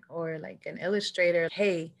designer or like an illustrator,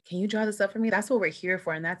 hey, can you draw this up for me? That's what we're here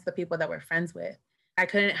for. And that's the people that we're friends with. I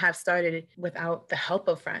couldn't have started without the help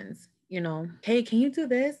of friends. You know, hey, can you do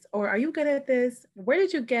this? Or are you good at this? Where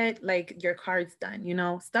did you get like your cards done? You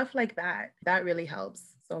know, stuff like that. That really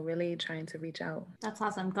helps. So really trying to reach out. That's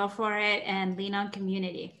awesome. Go for it and lean on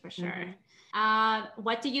community for sure. Mm-hmm.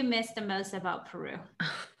 What do you miss the most about Peru?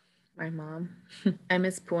 My mom. I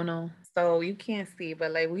miss Puno. So you can't see,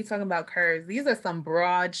 but like we talking about curves. These are some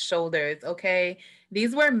broad shoulders, okay?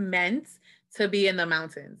 These were meant to be in the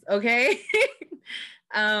mountains, okay?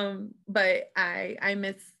 But I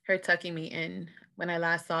miss her tucking me in. When I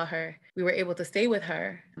last saw her, we were able to stay with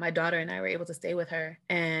her. My daughter and I were able to stay with her.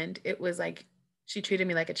 And it was like, she treated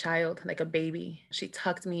me like a child, like a baby. She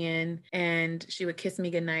tucked me in and she would kiss me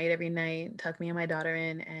goodnight every night, tuck me and my daughter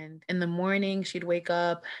in. And in the morning, she'd wake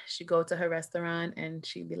up, she'd go to her restaurant and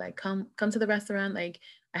she'd be like, come to the restaurant. Like,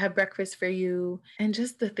 I have breakfast for you. And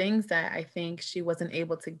just the things that I think she wasn't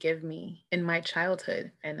able to give me in my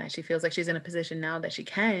childhood. And that she feels like she's in a position now that she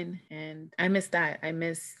can. And I miss that. I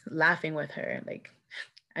miss laughing with her. Like,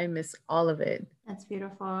 I miss all of it. That's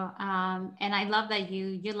beautiful. And I love that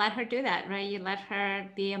you let her do that, right? You let her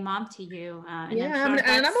be a mom to you. And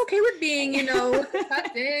I'm okay with being,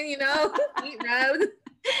 tucked in, eat rubs.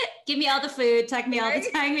 Give me all the food, tuck me all the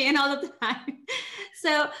time, and all the time.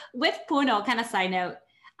 So with Puno, kind of side note,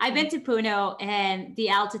 I've been to Puno and the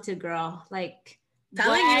altitude girl, like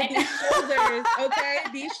telling you these shoulders, okay?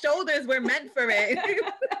 These shoulders were meant for it.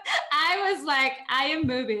 I was like, I am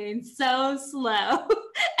moving so slow.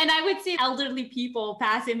 And I would see elderly people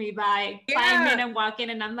passing me by, 5 minutes walking,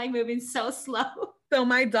 and I'm like moving so slow. So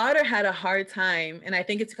my daughter had a hard time, and I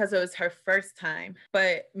think it's because it was her first time.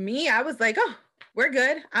 But me, I was like, oh, we're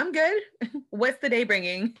good. I'm good. What's the day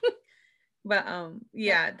bringing? But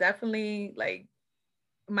yeah, definitely like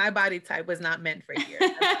my body type was not meant for here.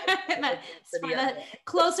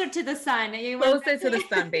 Closer to the sun. Closer to the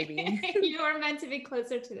sun, baby. You were meant to be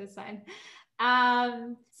closer to the sun.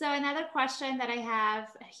 So another question that I have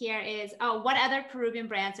here is, what other Peruvian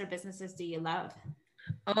brands or businesses do you love?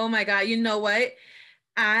 Oh my God. You know what?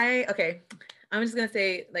 I'm just going to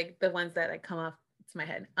say like the ones that like come off to my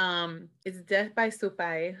head. It's Death by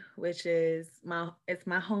Supay, which is my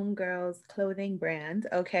homegirl's clothing brand.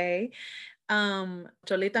 Okay. Cholita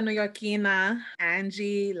Neoyorquina,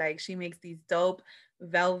 Angie, like she makes these dope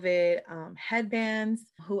velvet headbands.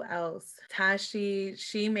 Who else? Tashi,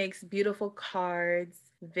 she makes beautiful cards.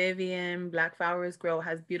 Vivian, Black Flowers Grow,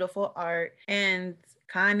 has beautiful art. And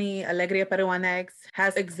Connie, Alegría Peruanex,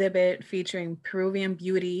 has exhibit featuring Peruvian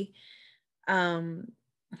beauty.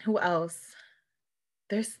 Who else?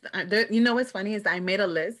 You know what's funny is I made a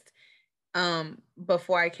list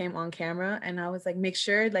before I came on camera, and I was like, make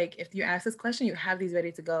sure like if you ask this question, you have these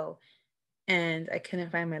ready to go. And I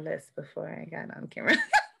couldn't find my list before I got on camera.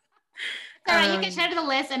 All right, you can share the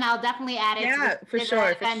list, and I'll definitely add it. Yeah, for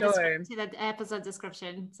sure. To the episode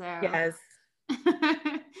description. So yes.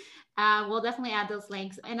 We'll definitely add those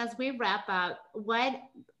links. And as we wrap up, what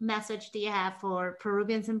message do you have for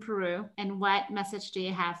Peruvians in Peru? And what message do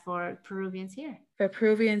you have for Peruvians here? For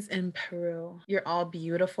Peruvians in Peru, you're all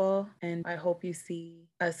beautiful. And I hope you see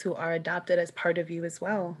us who are adopted as part of you as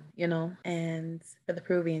well, you know. And for the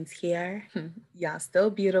Peruvians here, y'all still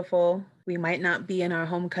beautiful. We might not be in our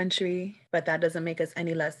home country, but that doesn't make us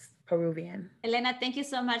any less Peruvian. Elena, thank you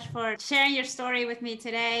so much for sharing your story with me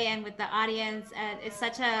today and with the audience. It's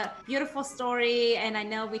such a beautiful story. And I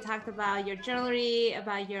know we talked about your jewelry,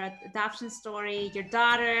 about your adoption story, your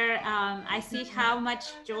daughter. I see how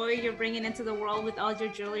much joy you're bringing into the world with all your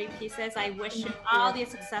jewelry pieces. I wish you all the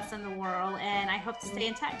success in the world, and I hope to stay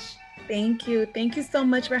in touch. Thank you. Thank you so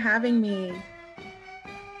much for having me.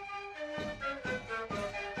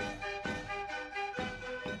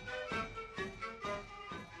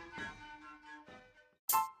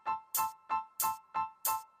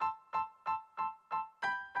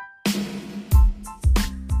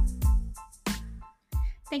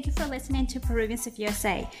 Thank you for listening to Peruvians of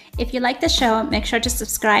USA. If you like the show, make sure to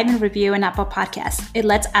subscribe and review on Apple Podcasts. It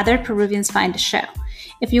lets other Peruvians find the show.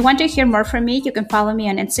 If you want to hear more from me, you can follow me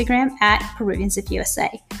on Instagram at Peruvians of USA.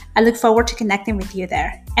 I look forward to connecting with you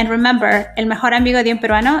there. And remember, el mejor amigo de un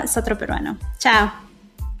peruano es otro peruano. Ciao.